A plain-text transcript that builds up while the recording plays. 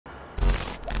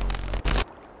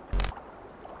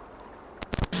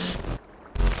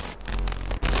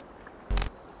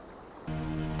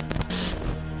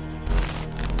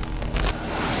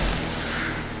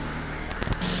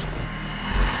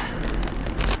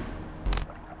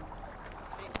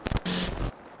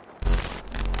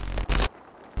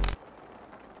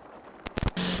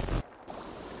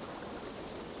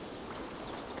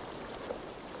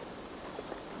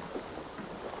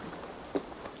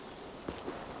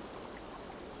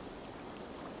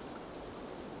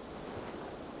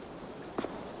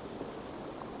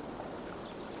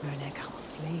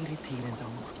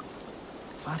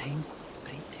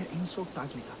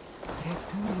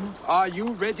Are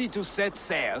you ready to set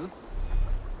sail?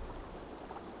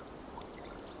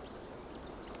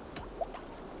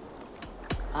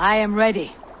 I am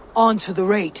ready. On to the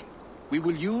raid. We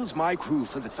will use my crew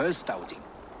for the first outing.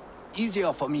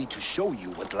 Easier for me to show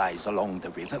you what lies along the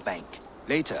riverbank.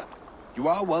 Later, you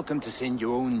are welcome to send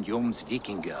your own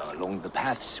Jomsvikings along the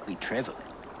paths we travel.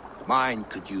 Mine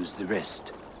could use the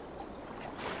rest.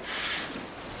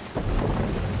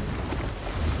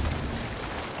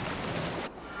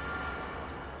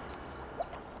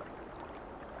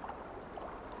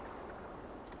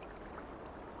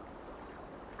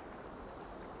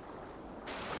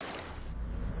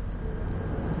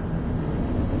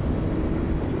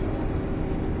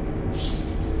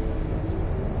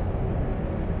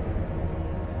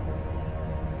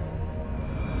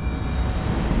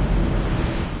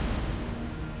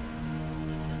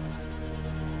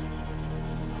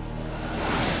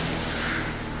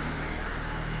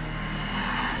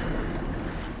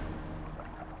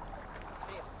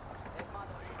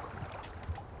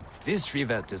 This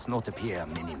river does not appear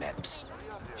on many maps.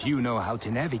 Few know how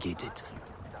to navigate it,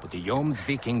 but the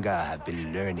Jomsvikings have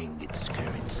been learning its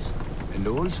currents. An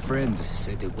old friend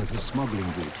said it was a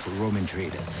smuggling route for Roman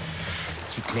traders.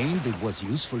 She claimed it was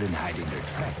useful in hiding their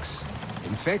tracks.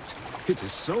 In fact, it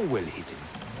is so well hidden,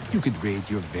 you could raid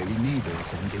your very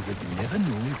neighbors and they would never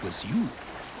know it was you.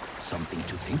 Something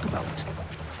to think about.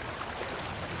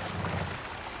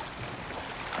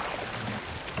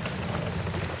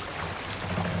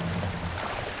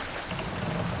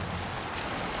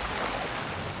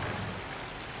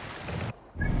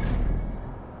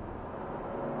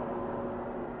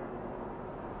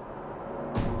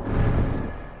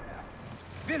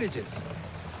 Villages.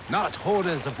 Not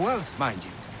hoarders of wealth, mind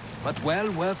you, but well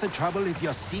worth the trouble if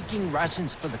you're seeking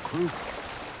rations for the crew.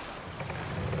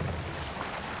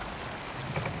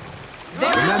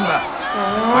 Remember,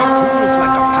 my crew is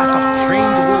like a pack of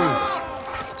trained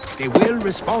wolves. They will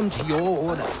respond to your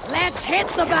orders. Let's hit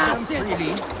the bastards!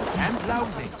 Freely and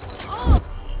loudly.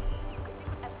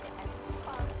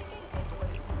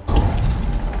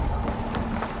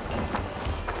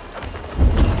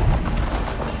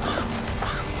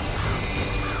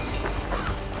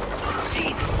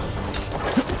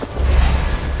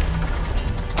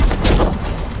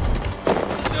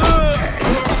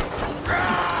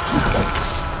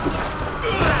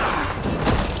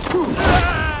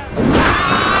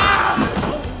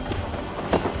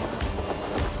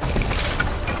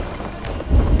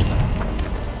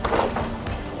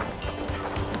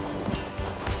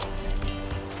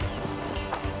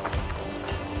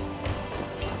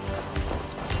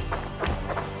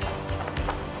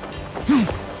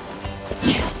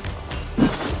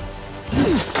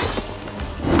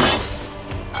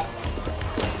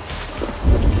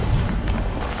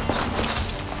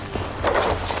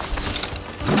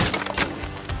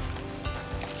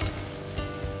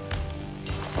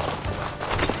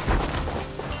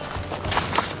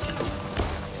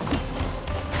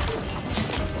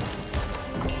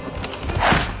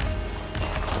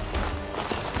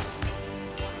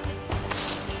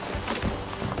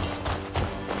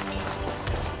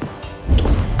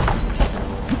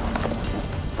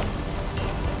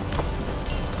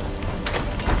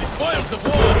 Spoils of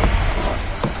war!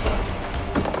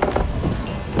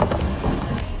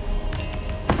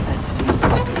 That seems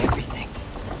to be everything.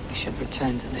 We should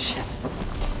return to the ship.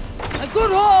 A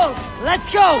good haul!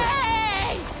 Let's go!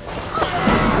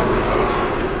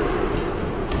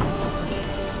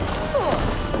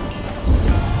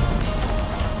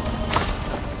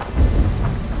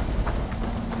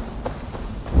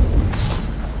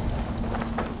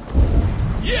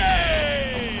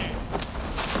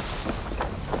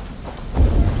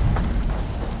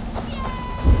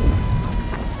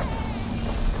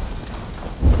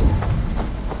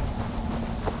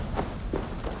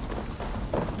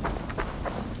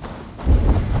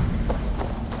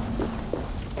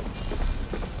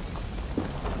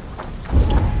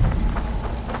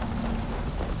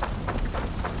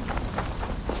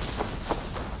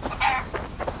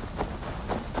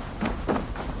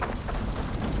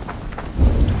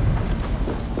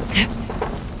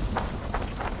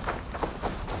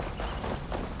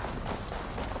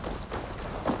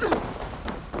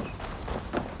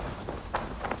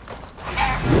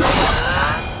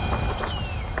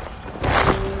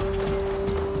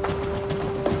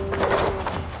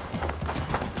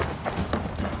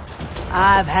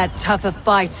 I've had tougher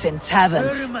fights in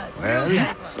taverns.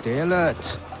 Well, stay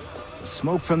alert. The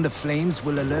smoke from the flames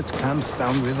will alert camps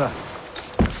downriver.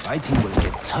 The fighting will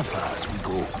get tougher as we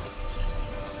go.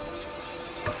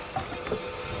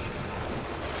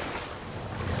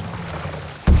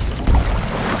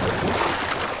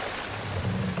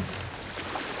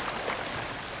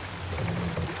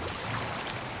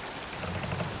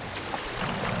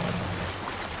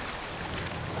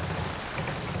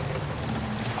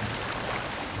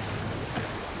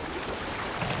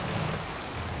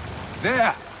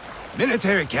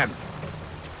 Military camp.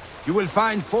 You will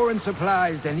find foreign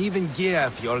supplies and even gear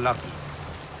if you're lucky.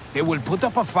 They will put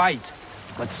up a fight,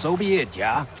 but so be it,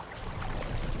 yeah?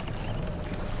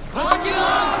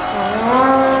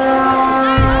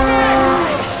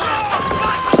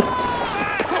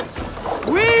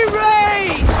 We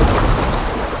raid!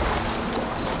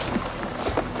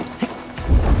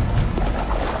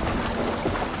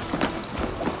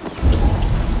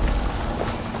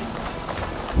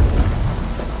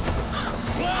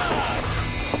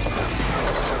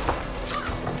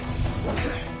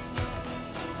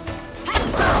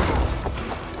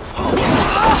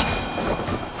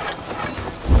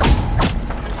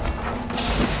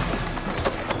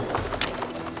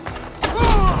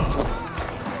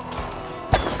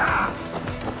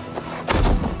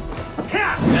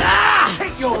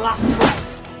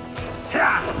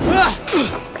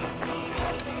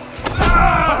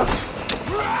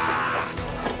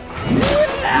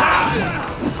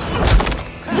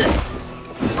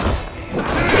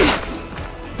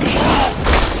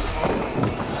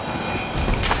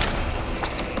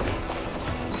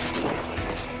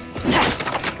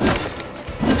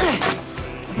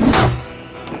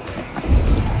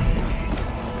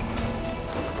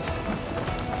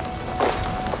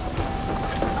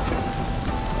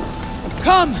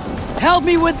 Come! Help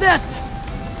me with this!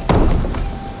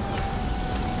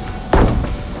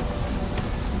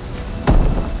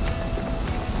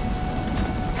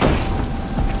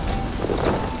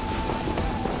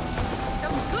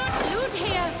 Some good loot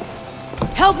here!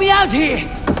 Help me out here!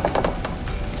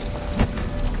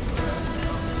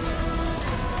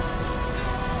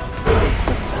 This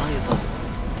looks valuable.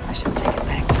 I should take it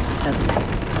back to the settlement.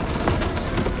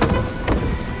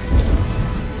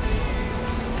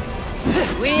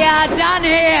 We are done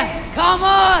here! Come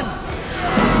on!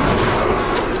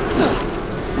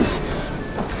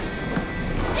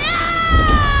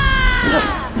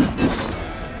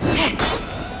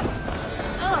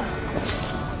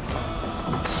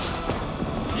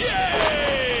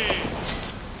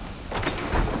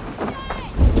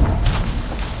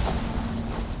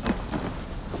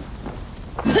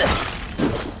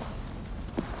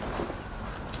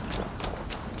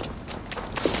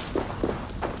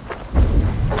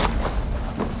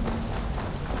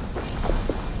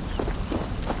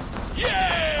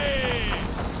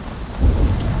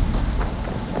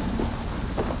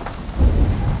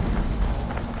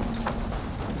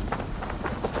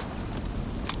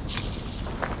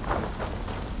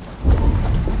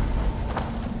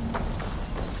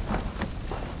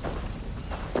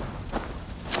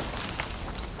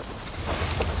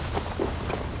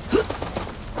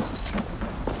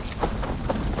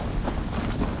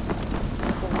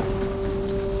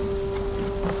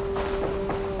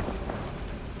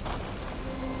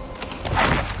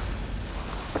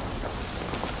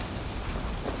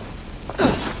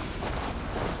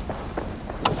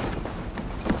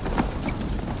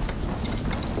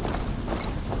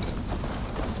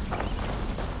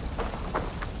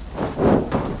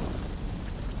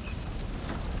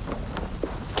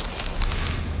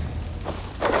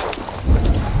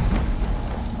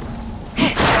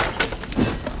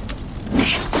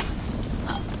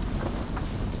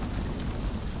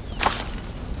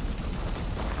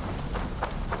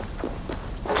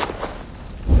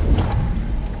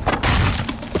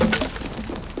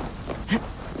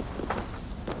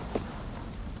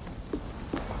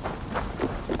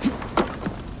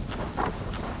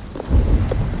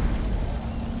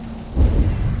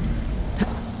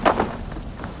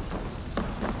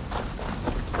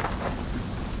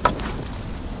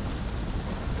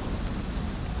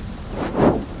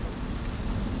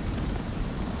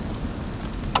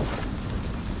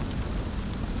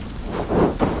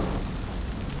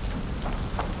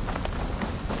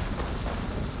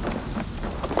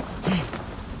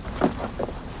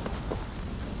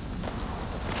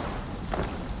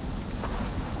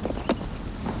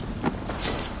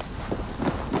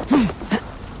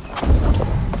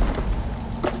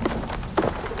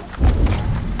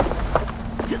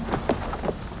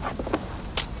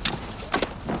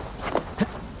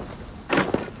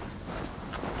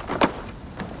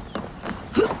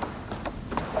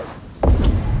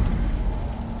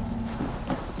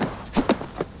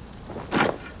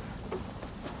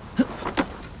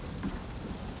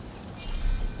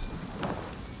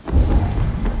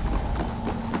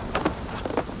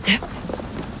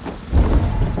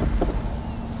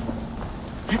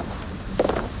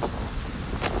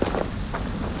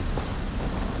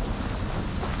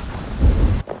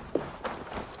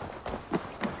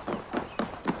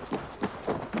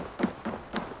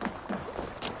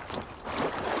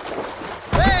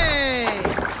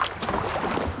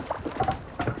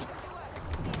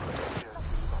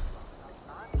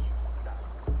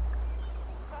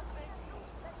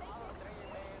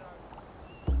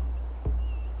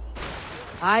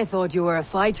 I thought you were a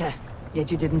fighter,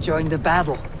 yet you didn't join the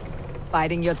battle.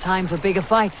 Biding your time for bigger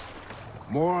fights.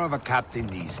 More of a captain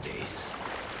these days.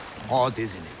 Odd,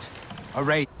 isn't it? A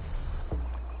raid.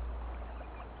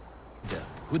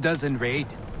 Who doesn't raid?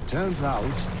 Turns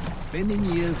out, spending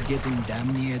years getting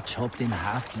damn near chopped in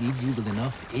half leaves you with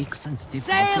enough aches and stiff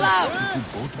Sail muscles out! to keep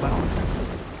you both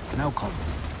bound. Now come,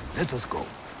 let us go.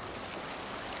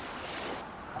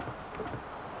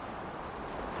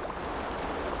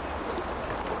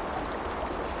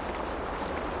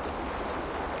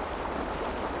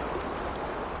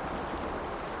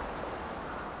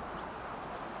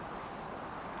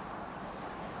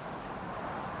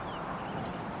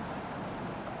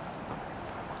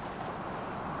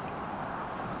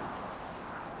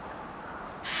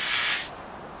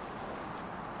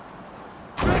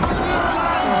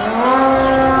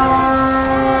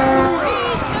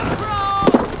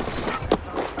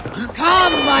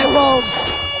 Come, my wolves!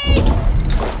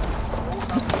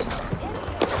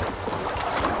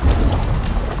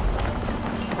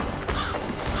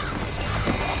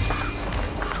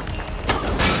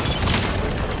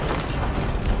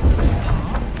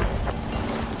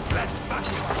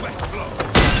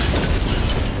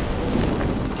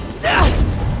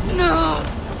 No!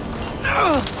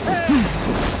 No!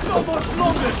 So much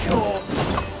longer, Sean!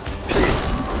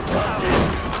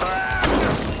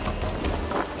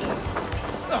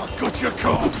 Oh, got your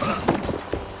coat!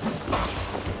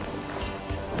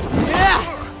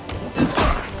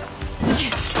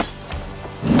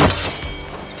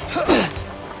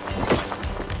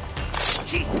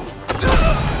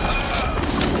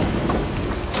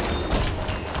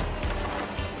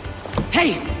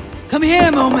 Hey! Come here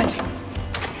a moment!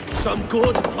 Some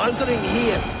good plundering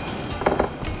here.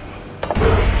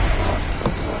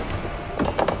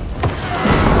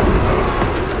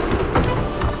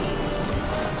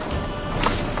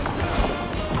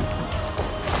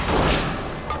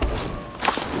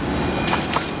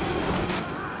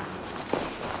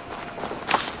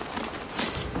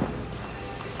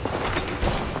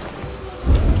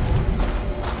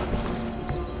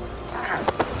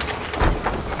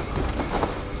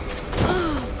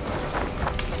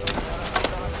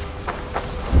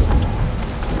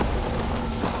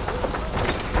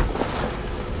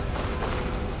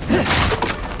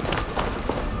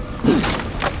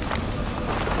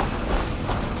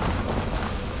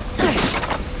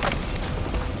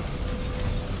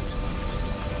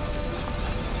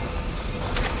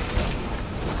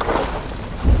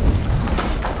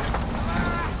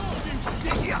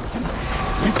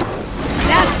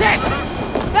 That's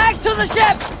it! Back to the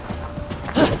ship!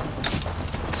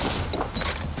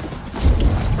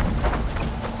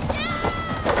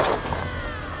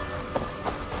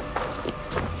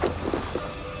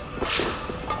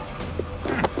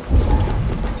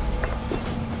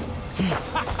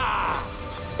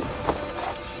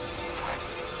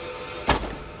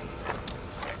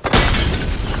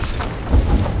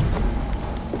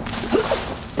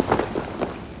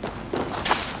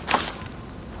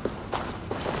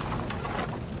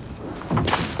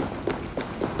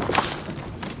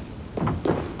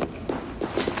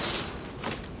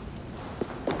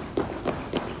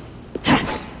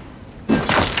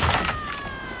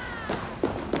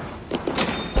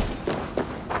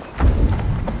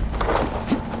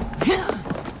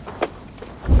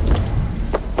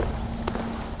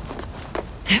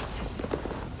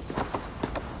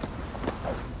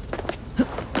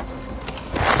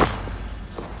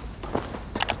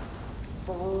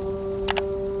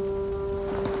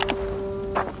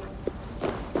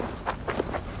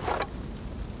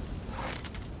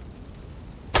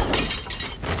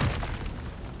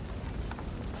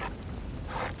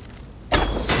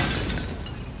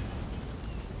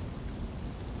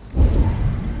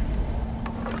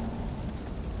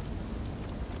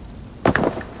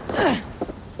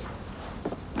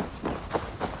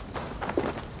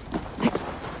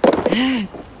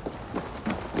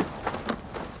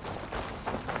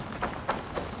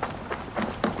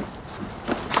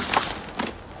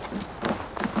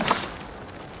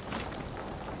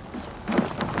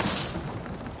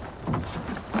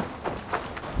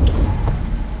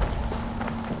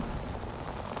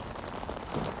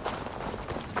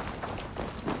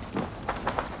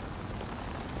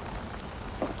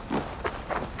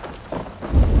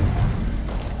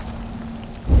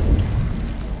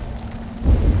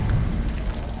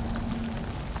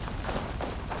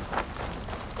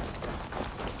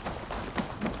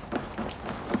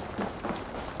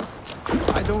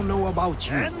 I don't know about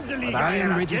you, but I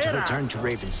am ready to return to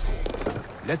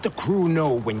Ravensthorpe. Let the crew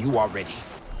know when you are ready.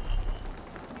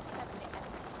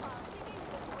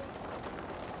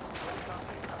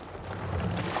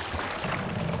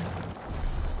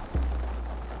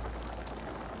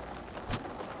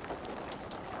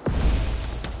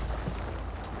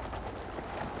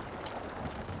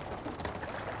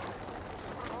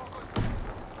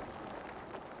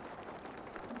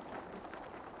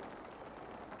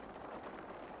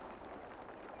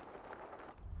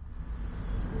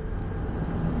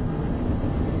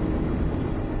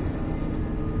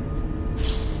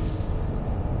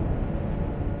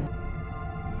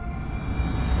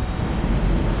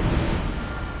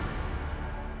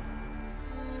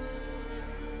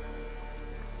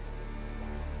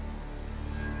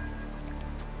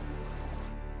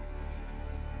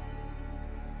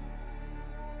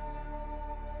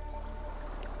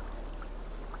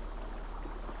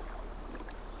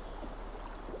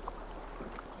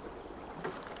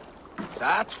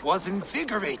 That was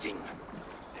invigorating.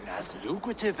 And as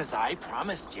lucrative as I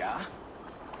promised ya.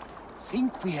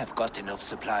 Think we have got enough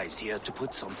supplies here to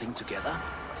put something together?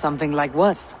 Something like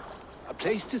what? A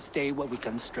place to stay where we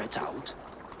can stretch out.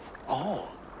 Oh,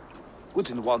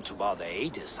 wouldn't want to bother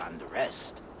Adis and the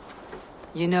rest.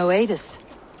 You know Adis?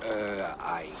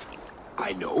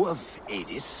 I know of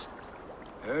Adis.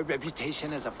 Her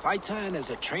reputation as a fighter and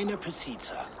as a trainer precedes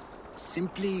her.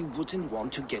 Simply wouldn't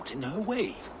want to get in her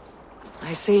way.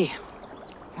 I see.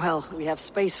 Well, we have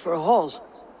space for a hall.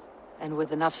 And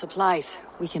with enough supplies,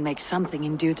 we can make something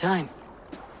in due time.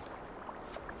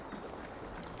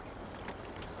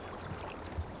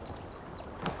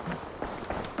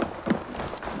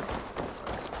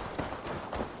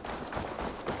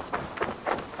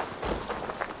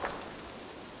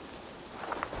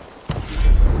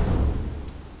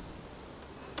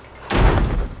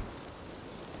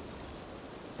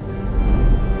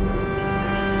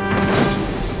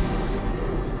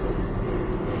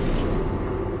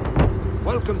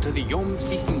 Welcome to the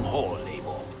Jomsvikings Hall,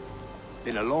 Eivor.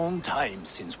 Been a long time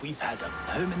since we've had a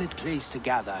permanent place to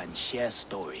gather and share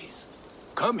stories.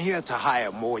 Come here to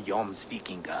hire more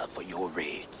Jomsvikinger for your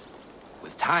raids.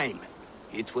 With time,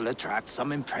 it will attract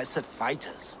some impressive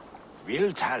fighters.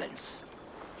 Real talents.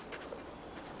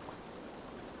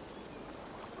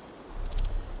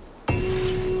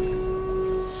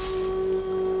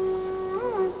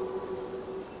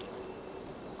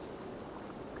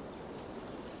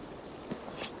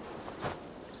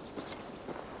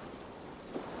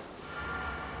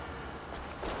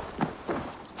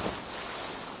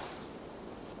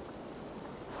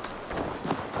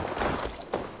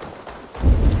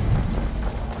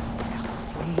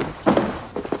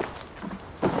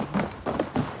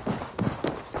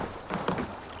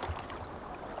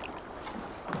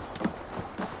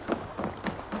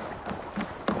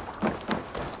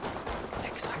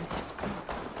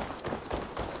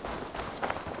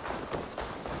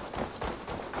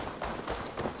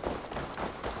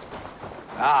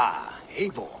 Ah,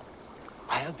 Eivor.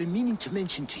 I have been meaning to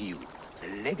mention to you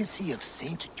the legacy of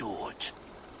Saint George.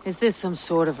 Is this some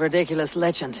sort of ridiculous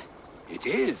legend? It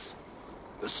is.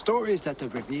 The story is that the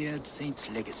revered saint's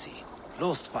legacy,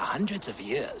 lost for hundreds of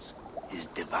years, is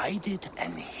divided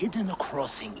and hidden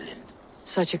across England.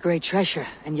 Such a great treasure,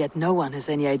 and yet no one has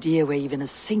any idea where even a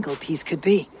single piece could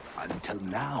be. Until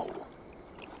now.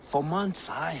 For months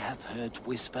I have heard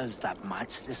whispers that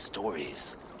match the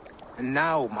stories. And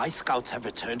now my scouts have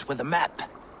returned with a map.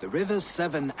 The rivers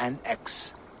Severn and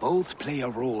Exe both play a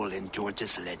role in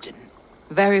George's legend.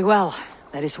 Very well.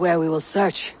 That is where we will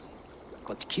search.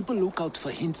 But keep a lookout for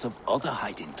hints of other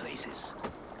hiding places.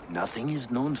 Nothing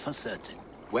is known for certain.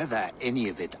 Whether any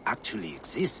of it actually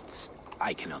exists,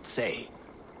 I cannot say.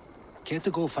 Care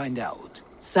to go find out?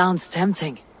 Sounds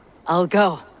tempting. I'll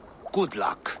go. Good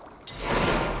luck.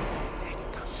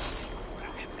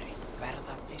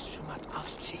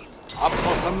 Up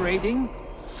for some raiding?